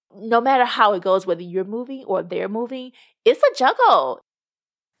no matter how it goes, whether you're moving or they're moving, it's a juggle.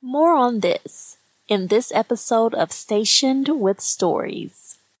 More on this in this episode of Stationed with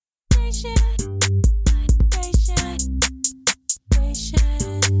Stories.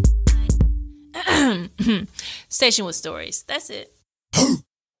 Station with Stories. That's it.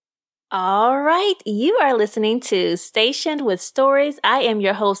 All right, you are listening to Stationed with Stories. I am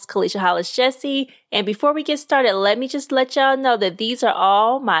your host, Kelicia Hollis Jessie. And before we get started, let me just let y'all know that these are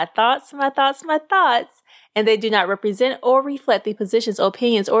all my thoughts. And they do not represent or reflect the positions,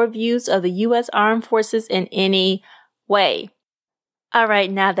 opinions, or views of the U.S. Armed Forces in any way. All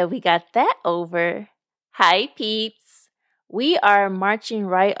right, now that we got that over, hi peeps. We are marching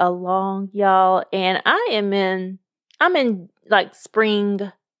right along, y'all. And I'm in like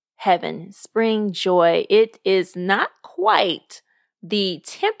spring heaven, spring joy. It is not quite the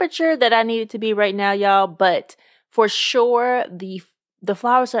temperature that I need it to be right now, y'all, but for sure the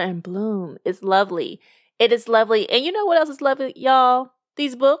flowers are in bloom. It's lovely. It is lovely. And you know what else is lovely, y'all?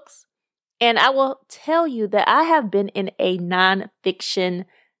 These books. And I will tell you that I have been in a nonfiction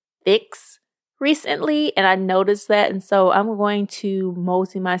fix recently, and I noticed that. And so I'm going to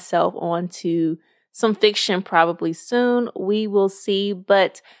mosey myself onto some fiction probably soon. We will see.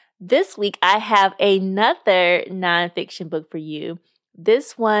 But this week, I have another nonfiction book for you.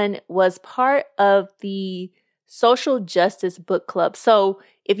 This one was part of the Social Justice Book Club. So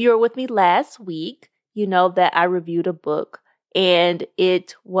if you were with me last week, you know that I reviewed a book, and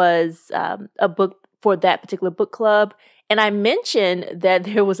it was a book for that particular book club. And I mentioned that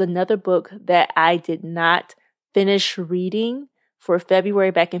there was another book that I did not finish reading for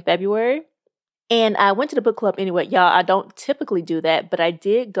back in February. And I went to the book club anyway. Y'all, I don't typically do that, but I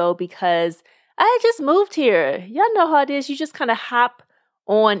did go because I had just moved here. Y'all know how it is. You just kind of hop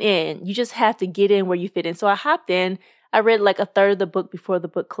on in. You just have to get in where you fit in. So I hopped in. I read like a third of the book before the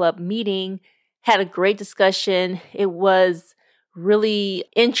book club meeting, had a great discussion. It was really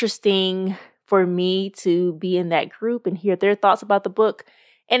interesting for me to be in that group and hear their thoughts about the book.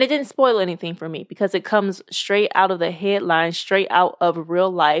 And it didn't spoil anything for me because it comes straight out of the headline, straight out of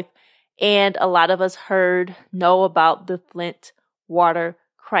real life. And a lot of us know about the Flint water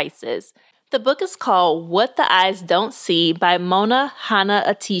crisis. The book is called What the Eyes Don't See by Mona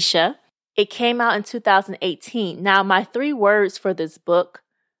Hanna-Attisha. It came out in 2018. Now, my 3 words for this book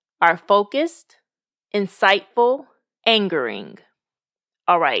are focused, insightful, angering.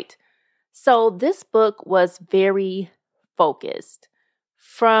 All right. So this book was very focused.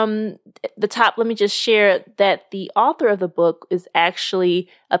 From the top, let me just share that the author of the book is actually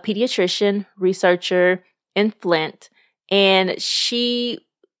a pediatrician researcher in Flint. And she,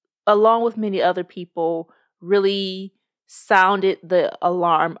 along with many other people, really sounded the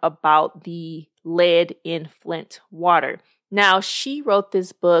alarm about the lead in Flint water. Now, she wrote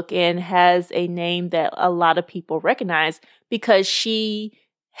this book and has a name that a lot of people recognize because she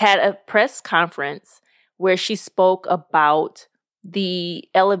had a press conference where she spoke about the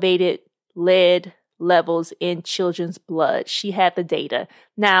elevated lead levels in children's blood. She had the data.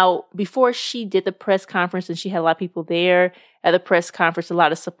 Now, before she did the press conference, and she had a lot of people there at the press conference, a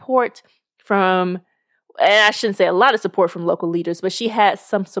lot of support from, and I shouldn't say a lot of support from local leaders, but she had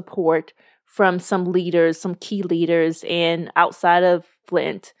some support from some leaders, some key leaders, and outside of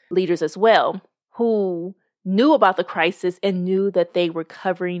Flint, leaders as well, who knew about the crisis and knew that they were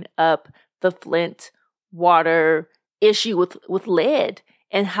covering up the Flint water issue with lead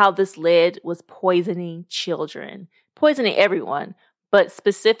and how this lead was poisoning children, poisoning everyone, but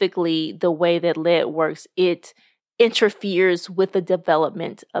specifically the way that lead works, it interferes with the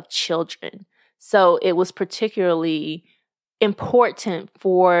development of children. So it was particularly important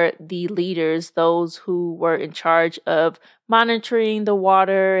for the leaders, those who were in charge of monitoring the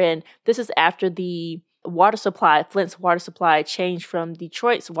water. And this is after the water supply, Flint's water supply, changed from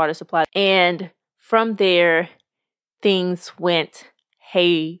Detroit's water supply. And from there, things went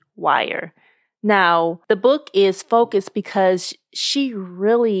haywire. Now, the book is focused because she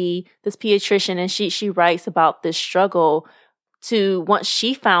really, this pediatrician, and she writes about this struggle to, once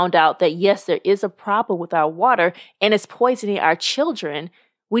she found out that, yes, there is a problem with our water and it's poisoning our children,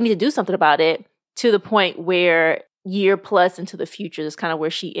 we need to do something about it, to the point where year plus into the future, that's kind of where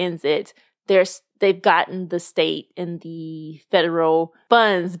she ends it. They've gotten the state and the federal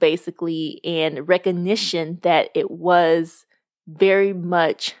funds, basically, and recognition that it was very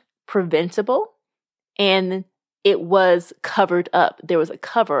much preventable and it was covered up. There was a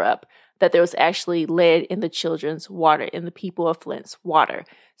cover up that there was actually lead in the children's water, in the people of Flint's water.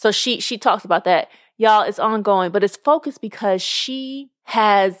 So she talks about that. Y'all, it's ongoing, but it's focused because she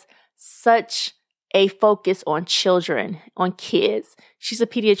has such a focus on children, on kids. She's a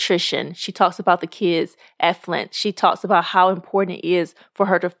pediatrician. She talks about the kids at Flint. She talks about how important it is for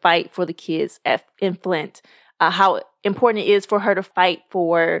her to fight for the kids in Flint, how important it is for her to fight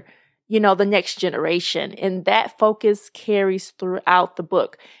for, the next generation. And that focus carries throughout the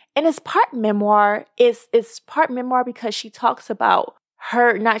book. And it's part memoir. It's part memoir because she talks about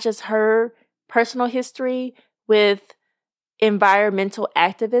her, not just her personal history with environmental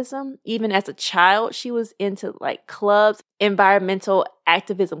activism. Even as a child, she was into like clubs, environmental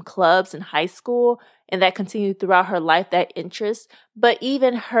activism clubs in high school, and that continued throughout her life, that interest. But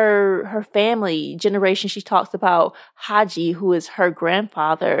even her family generation, she talks about Haji, who is her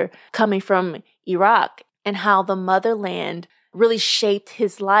grandfather coming from Iraq, and how the motherland really shaped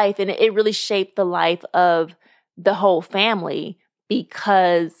his life, and it really shaped the life of the whole family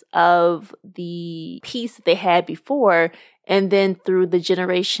because of the peace that they had before. And then through the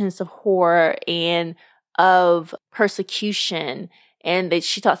generations of horror and of persecution. And that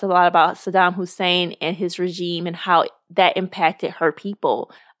she talks a lot about Saddam Hussein and his regime and how that impacted her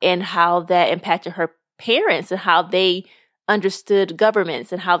people and how that impacted her parents and how they understood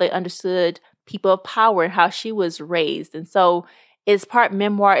governments and how they understood people of power and how she was raised. And so it's part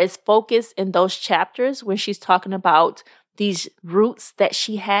memoir. It's focused in those chapters when she's talking about these roots that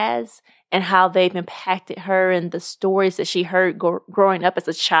she has and how they've impacted her and the stories that she heard growing up as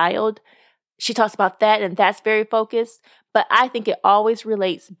a child. She talks about that, and that's very focused. But I think it always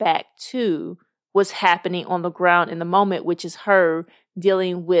relates back to what's happening on the ground in the moment, which is her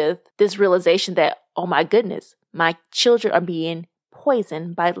dealing with this realization that, oh my goodness, my children are being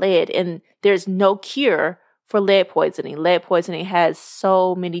poisoned by lead, and there's no cure for lead poisoning. Lead poisoning has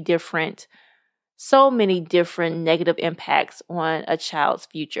so many different negative impacts on a child's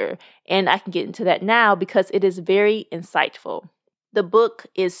future. And I can get into that now because it is very insightful. The book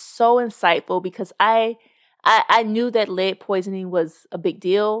is so insightful because I knew that lead poisoning was a big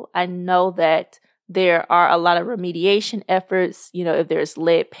deal. I know that there are a lot of remediation efforts. If there's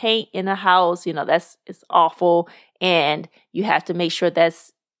lead paint in a house, it's awful. And you have to make sure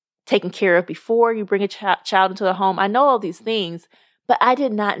that's taken care of before you bring a child into the home. I know all these things, but I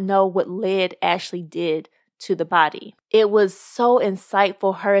did not know what lead actually did to the body. It was so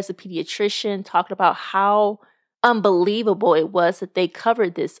insightful. Her as a pediatrician talked about how unbelievable it was that they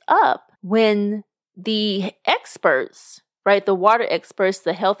covered this up when the experts, right, the water experts,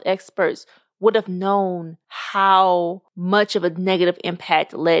 the health experts would have known how much of a negative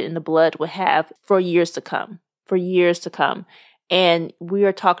impact lead in the blood would have for years to come. And we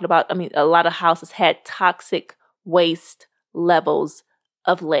are talking about, a lot of houses had toxic waste levels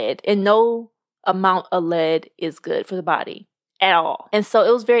of lead, and no amount of lead is good for the body at all. And so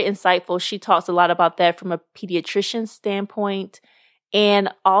it was very insightful. She talks a lot about that from a pediatrician standpoint, and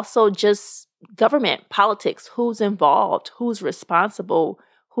also just government politics, who's involved, who's responsible,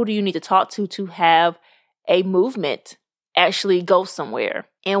 who do you need to talk to have a movement actually go somewhere.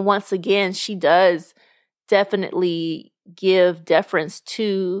 And once again, she does definitely give deference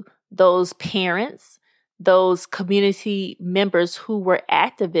to those parents, those community members who were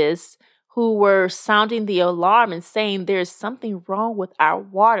activists, who were sounding the alarm and saying there's something wrong with our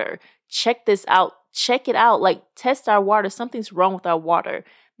water. Check this out. Check it out. Like, test our water. Something's wrong with our water.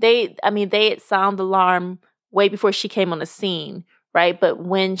 They had sounded the alarm way before she came on the scene, right? But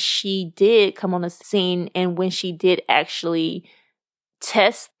when she did come on the scene and when she did actually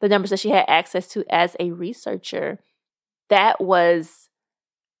test the numbers that she had access to as a researcher, that was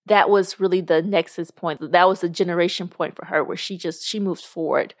really the nexus point. That was the generation point for her where she moved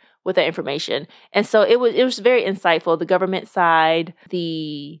forward with that information. And so it was very insightful, the government side,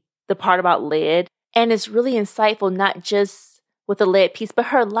 the part about lead. And it's really insightful, not just with the lead piece, but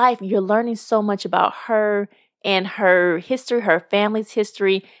her life. You're learning so much about her and her history, her family's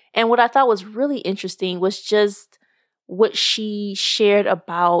history. And what I thought was really interesting was just what she shared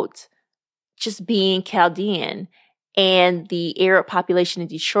about just being Chaldean and the Arab population in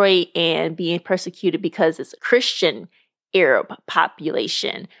Detroit and being persecuted because it's a Christian Arab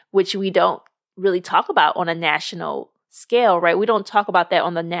population, which we don't really talk about on a national scale, right? We don't talk about that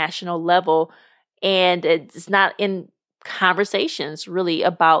on the national level. And it's not in conversations really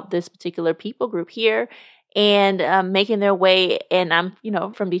about this particular people group here and making their way. And I'm,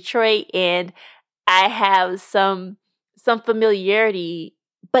 from Detroit, and I have some familiarity,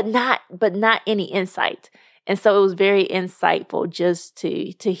 but not any insight. And so it was very insightful just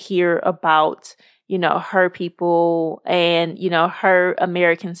to hear about, her people and, her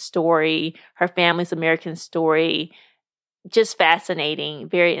American story, her family's American story. Just fascinating,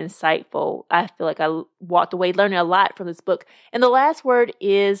 very insightful. I feel like I walked away learning a lot from this book. And the last word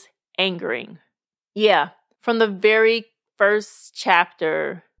is angering. Yeah. From the very first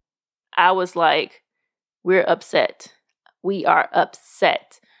chapter, I was like, we're upset. We are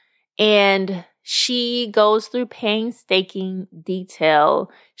upset. And she goes through painstaking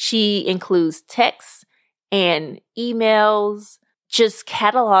detail. She includes texts and emails, just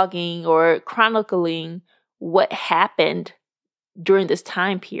cataloging or chronicling what happened during this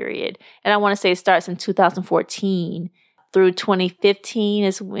time period. And I want to say it starts in 2014 through 2015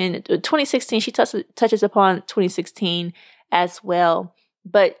 is when 2016, she touches upon 2016 as well.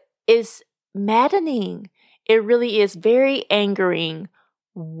 But it's maddening. It really is very angering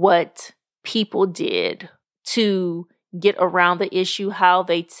what people did to get around the issue, how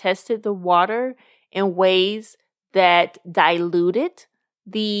they tested the water in ways that diluted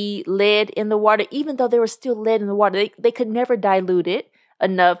the lead in the water, even though there was still lead in the water. They could never dilute it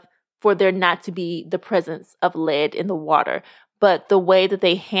enough for there not to be the presence of lead in the water. But the way that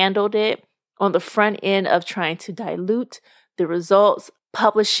they handled it on the front end of trying to dilute the results,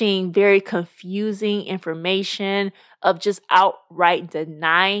 publishing very confusing information, of just outright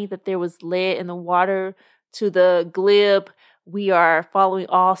denying that there was lead in the water, to the glib, we are following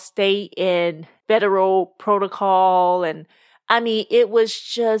all state and federal protocol. And I mean, it was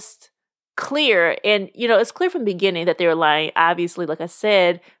just clear. And, it's clear from the beginning that they were lying. Obviously, like I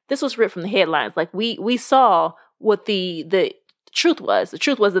said, this was ripped from the headlines. Like we saw what the truth was. The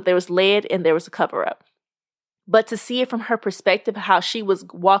truth was that there was lead and there was a cover up. But to see it from her perspective, how she was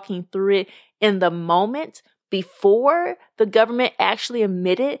walking through it in the moment before the government actually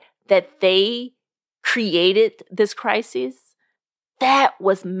admitted that they created this crisis, that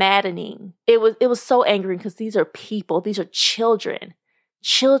was maddening. It was so angering because these are people, these are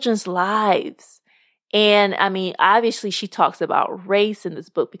children's lives. And I mean, obviously she talks about race in this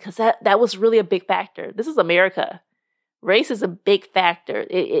book because that was really a big factor. This is America. Race is a big factor.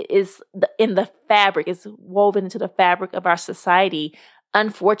 It is in the fabric. It's woven into the fabric of our society,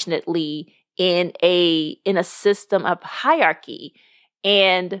 unfortunately, in a system of hierarchy.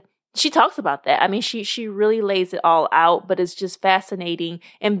 And she talks about that. I mean, she really lays it all out, but it's just fascinating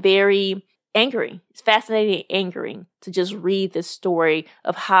and very angering. It's fascinating and angering to just read this story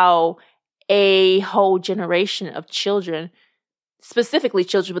of how a whole generation of children, specifically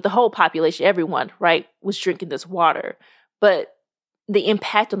children, but the whole population, everyone, right, was drinking this water. But the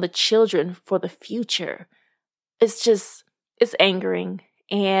impact on the children for the future, it's angering.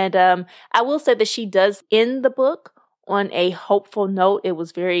 And I will say that she does end the book on a hopeful note. It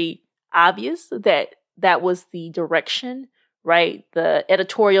was very obvious that was the direction, right? The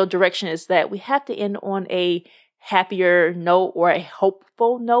editorial direction is that we have to end on a happier note or a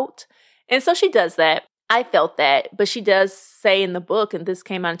hopeful note. And so she does that. I felt that, but she does say in the book, and this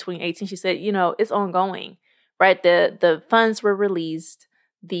came out in 2018, she said, it's ongoing, right? The funds were released,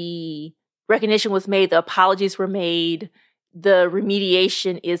 the recognition was made, the apologies were made, the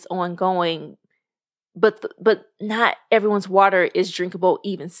remediation is ongoing, but not everyone's water is drinkable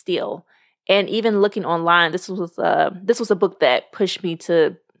even still. And even looking online, this was a book that pushed me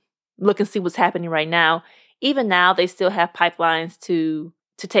to look and see what's happening right now. Even now, they still have pipelines to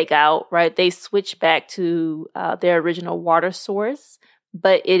take out, right? They switch back to their original water source,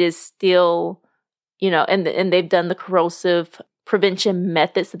 but it is still, and they've done the corrosive prevention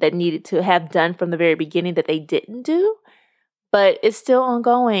methods that they needed to have done from the very beginning that they didn't do, but it's still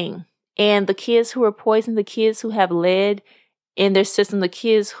ongoing. And the kids who are poisoned, the kids who have lead in their system, the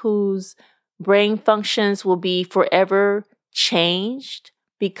kids whose brain functions will be forever changed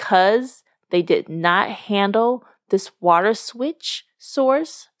because they did not handle this water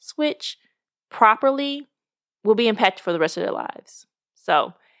source switch properly, will be impacted for the rest of their lives.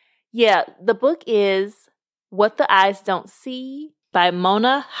 So, yeah, the book is What the Eyes Don't See by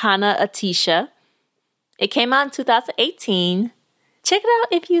Mona Hanna-Attisha. It came out in 2018. Check it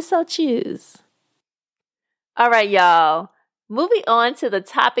out if you so choose. All right, y'all. Moving on to the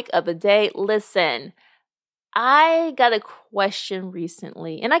topic of the day. Listen, I got a question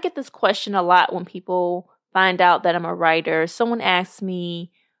recently, and I get this question a lot when people find out that I'm a writer. Someone asks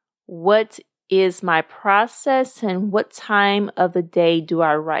me, what is my process and what time of the day do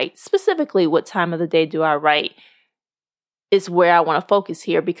I write? Specifically, what time of the day do I write is where I want to focus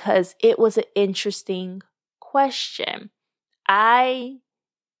here because it was an interesting question. I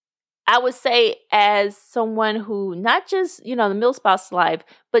would say as someone who, not just, the milspouse life,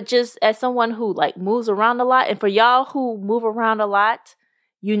 but just as someone who moves around a lot. And for y'all who move around a lot,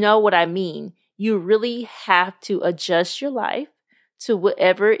 you know what I mean. You really have to adjust your life to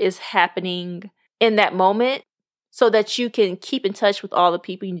whatever is happening in that moment so that you can keep in touch with all the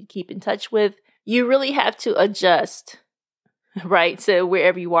people you need to keep in touch with. You really have to adjust right, to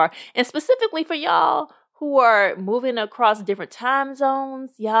wherever you are. And specifically for y'all who are moving across different time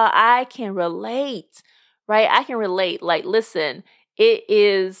zones, y'all, I can relate, right? I can relate. Like, listen,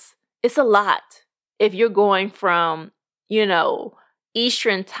 it's a lot if you're going from,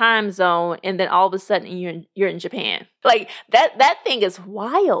 Eastern time zone and then all of a sudden you're in Japan. Like that thing is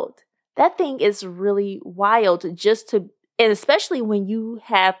wild. That thing is really wild and especially when you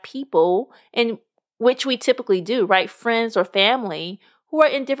have people, and which we typically do, right? Friends or family who are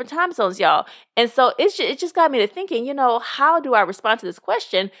in different time zones, y'all. And so it just got me to thinking, how do I respond to this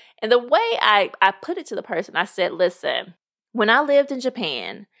question? And the way I put it to the person, I said, listen, when I lived in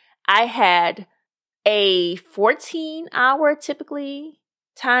Japan, I had a 14-hour typically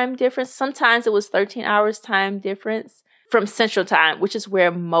time difference. Sometimes it was 13 hours time difference from Central Time, which is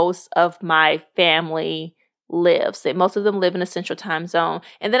where most of my family lives. Most of them live in a Central Time zone.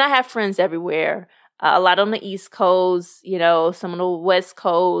 And then I have friends everywhere, a lot on the East Coast, some on the West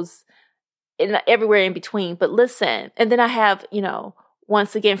Coast, and everywhere in between. But listen, and then I have,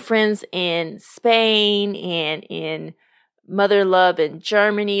 once again, friends in Spain and in Mother Love in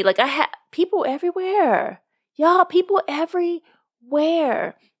Germany. Like I have people everywhere. Y'all, people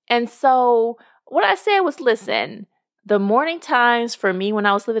everywhere. And so what I said was, listen, the morning times for me when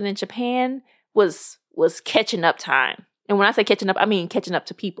I was living in Japan was catching up time. And when I say catching up, I mean catching up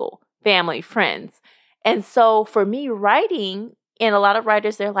to people, family, friends. And so for me writing, and a lot of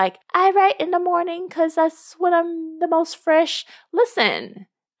writers, they're like, I write in the morning because that's when I'm the most fresh. Listen,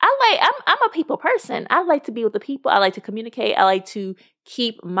 I'm a people person. I like to be with the people. I like to communicate. I like to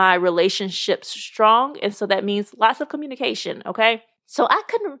keep my relationships strong. And so that means lots of communication. Okay. So I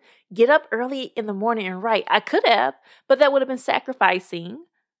couldn't get up early in the morning and write. I could have, but that would have been sacrificing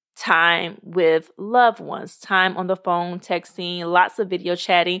time with loved ones, time on the phone, texting, lots of video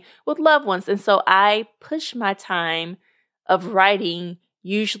chatting with loved ones. And so I push my time of writing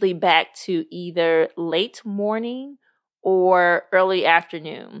usually back to either late morning or early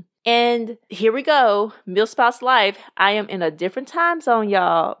afternoon. And here we go, MilSpouse life. I am in a different time zone,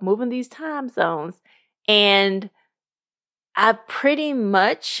 y'all, moving these time zones. And I pretty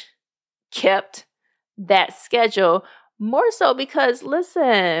much kept that schedule, more so because,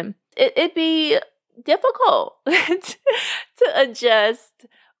 listen, it'd be difficult to adjust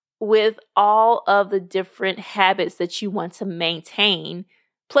with all of the different habits that you want to maintain,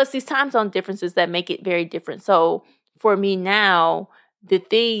 plus these time zone differences that make it very different. So for me now, the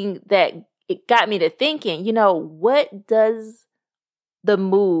thing that it got me to thinking, what does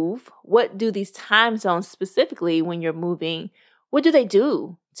what do these time zones specifically when you're moving, what do they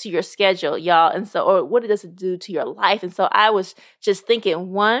do to your schedule, y'all? And so, or what does it do to your life? And so I was just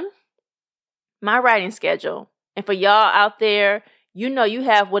thinking, one, my writing schedule. And for y'all out there, you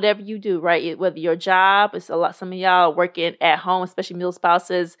have whatever you do, right? Whether your job is some of y'all are working at home, especially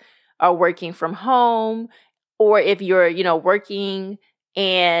MilSpouses are working from home, or if you're, working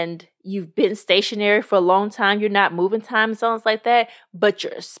and you've been stationary for a long time, you're not moving time zones like that, but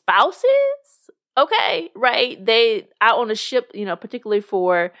your spouses, okay, right? They out on a ship, particularly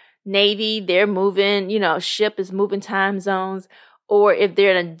for Navy, they're moving, ship is moving time zones. Or if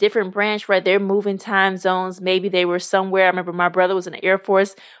they're in a different branch, right, they're moving time zones. Maybe they were somewhere. I remember my brother was in the Air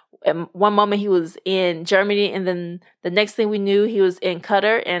Force. And one moment he was in Germany, and then the next thing we knew, he was in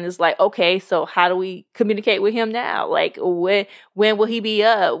Qatar. And it's like, okay, so how do we communicate with him now? Like, when will he be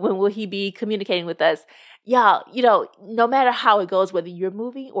up? When will he be communicating with us? Y'all, no matter how it goes, whether you're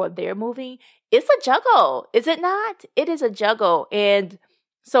moving or they're moving, it's a juggle. Is it not? It is a juggle. And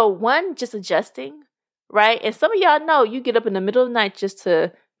so one, just adjusting. Right? And some of y'all know you get up in the middle of the night just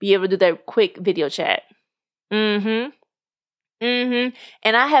to be able to do that quick video chat. And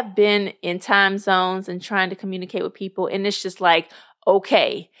I have been in time zones and trying to communicate with people. And it's just like,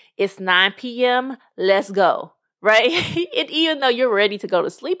 okay, it's 9 p.m. Let's go. Right? And even though you're ready to go to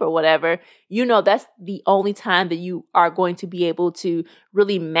sleep or whatever, that's the only time that you are going to be able to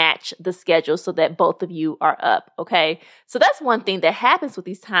really match the schedule so that both of you are up. Okay. So that's one thing that happens with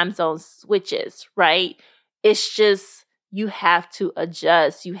these time zone switches, right? It's just, you have to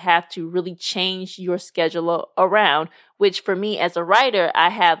adjust. You have to really change your schedule around, which for me as a writer, I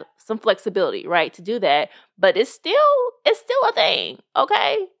have some flexibility, right, to do that. But it's still a thing.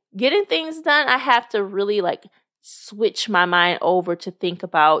 Okay. Getting things done, I have to really switch my mind over to think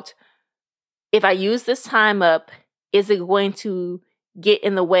about, if I use this time up, is it going to get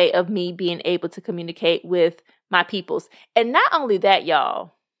in the way of me being able to communicate with my peoples? And not only that,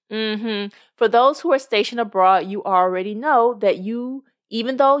 y'all, for those who are stationed abroad, you already know that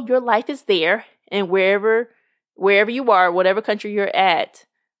even though your life is there and wherever you are, whatever country you're at,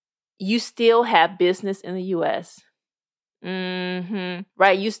 you still have business in the U.S.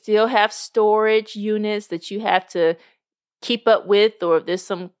 Right. You still have storage units that you have to keep up with, or if there's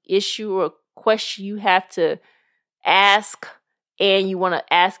some issue or question you have to ask and you want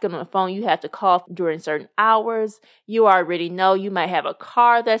to ask it on the phone, you have to call during certain hours. You already know you might have a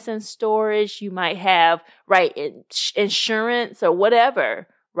car that's in storage. You might have, right, insurance or whatever,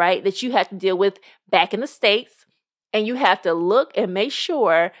 right, that you have to deal with back in the States. And you have to look and make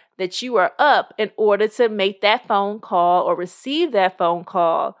sure that you are up in order to make that phone call or receive that phone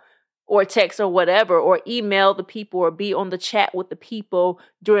call or text or whatever, or email the people or be on the chat with the people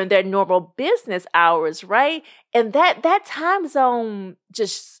during their normal business hours, right? And that time zone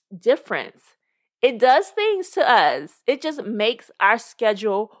just difference. It does things to us. It just makes our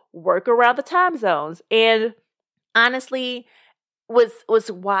schedule work around the time zones. And honestly,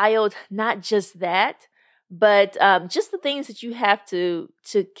 was wild, not just that, but just the things that you have to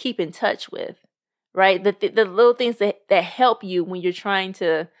keep in touch with, right? The little things that help you when you're trying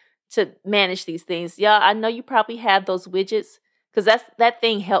to manage these things. Yeah, I know you probably have those widgets, because that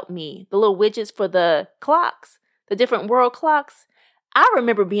thing helped me. The little widgets for the clocks, the different world clocks. I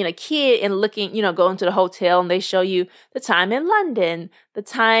remember being a kid and looking, going to the hotel and they show you the time in London, the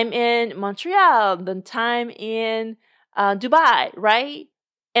time in Montreal, the time in Dubai, right?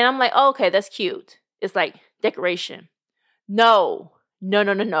 And I'm like, oh, okay, that's cute. It's like decoration. No.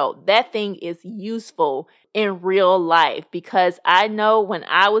 That thing is useful in real life, because I know when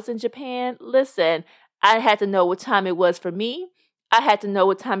I was in Japan, listen, I had to know what time it was for me. I had to know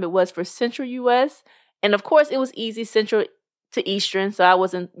what time it was for Central US. And of course, it was easy Central to Eastern, so I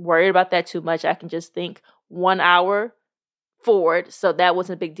wasn't worried about that too much. I can just think 1 hour forward, so that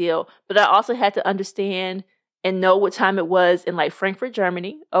wasn't a big deal. But I also had to understand and know what time it was in like Frankfurt,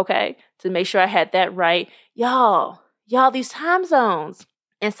 Germany, okay, to make sure I had that right. Y'all, these time zones.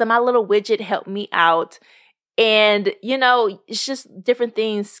 And so my little widget helped me out. And, it's just different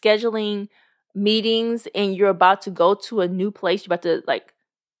things, scheduling meetings, and you're about to go to a new place. You're about to like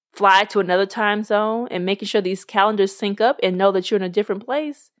fly to another time zone, and making sure these calendars sync up and know that you're in a different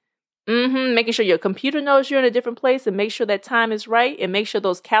place. Making sure your computer knows you're in a different place and make sure that time is right, and make sure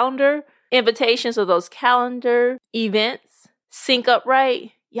those calendar invitations or those calendar events sync up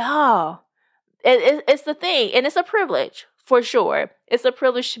right. Y'all, it's the thing, and it's a privilege for sure. It's a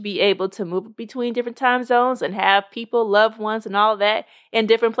privilege to be able to move between different time zones and have people, loved ones, and all that in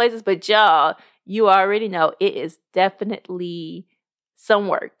different places. But y'all, you already know it is definitely some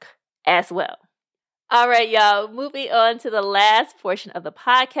work as well. All right, y'all, moving on to the last portion of the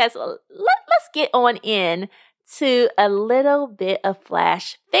podcast. Let's get on in to a little bit of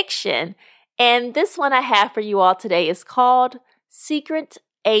flash fiction. And this one I have for you all today is called Secret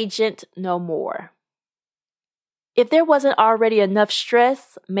Agent No More. If there wasn't already enough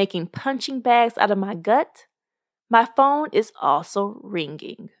stress making punching bags out of my gut, my phone is also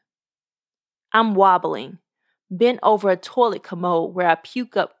ringing. I'm wobbling, bent over a toilet commode where I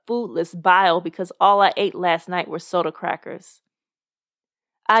puke up foodless bile because all I ate last night were soda crackers.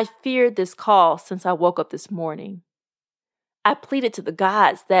 I feared this call since I woke up this morning. I pleaded to the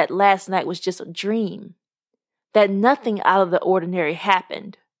gods that last night was just a dream, that nothing out of the ordinary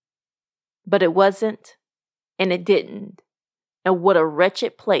happened. But it wasn't, and it didn't, and what a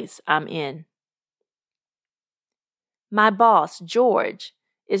wretched place I'm in. My boss, George,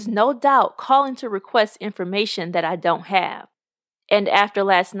 is no doubt calling to request information that I don't have. And after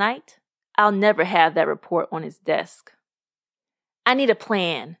last night, I'll never have that report on his desk. I need a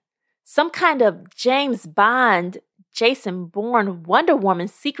plan. Some kind of James Bond, Jason Bourne, Wonder Woman,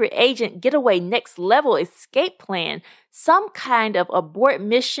 secret agent, getaway next level escape plan. Some kind of abort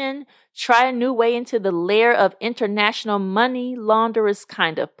mission, try a new way into the lair of international money launderers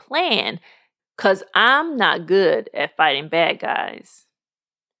kind of plan. 'Cause I'm not good at fighting bad guys.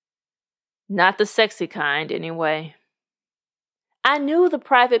 Not the sexy kind, anyway. I knew the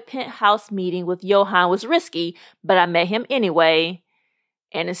private penthouse meeting with Johan was risky, but I met him anyway.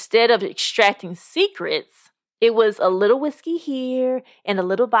 And instead of extracting secrets, it was a little whiskey here and a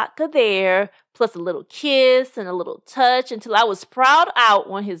little vodka there, plus a little kiss and a little touch until I was sprawled out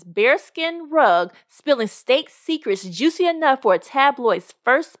on his bearskin rug, spilling state secrets juicy enough for a tabloid's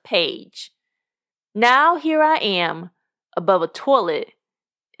first page. Now here I am, above a toilet,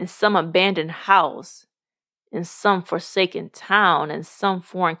 in some abandoned house, in some forsaken town, in some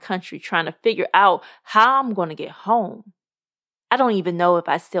foreign country, trying to figure out how I'm going to get home. I don't even know if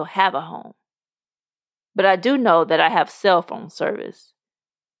I still have a home. But I do know that I have cell phone service.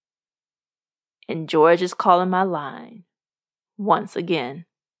 And George is calling my line once again.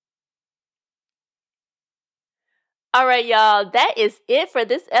 All right, y'all. That is it for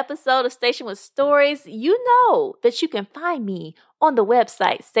this episode of Station with Stories. You know that you can find me on the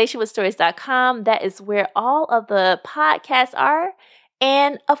website, stationwithstories.com. That is where all of the podcasts are.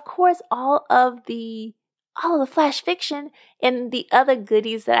 And of course, all of the flash fiction and the other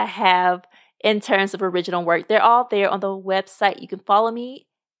goodies that I have in terms of original work. They're all there on the website. You can follow me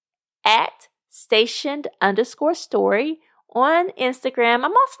at stationed_story on Instagram.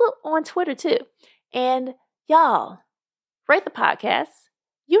 I'm also on Twitter too. And y'all, rate the podcast.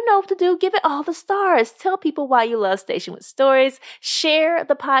 You know what to do. Give it all the stars. Tell people why you love Station with Stories. Share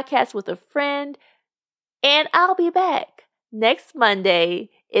the podcast with a friend. And I'll be back next Monday.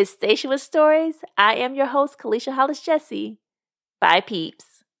 It's Station with Stories. I am your host, Kelicia Hollis Jessie. Bye,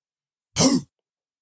 peeps.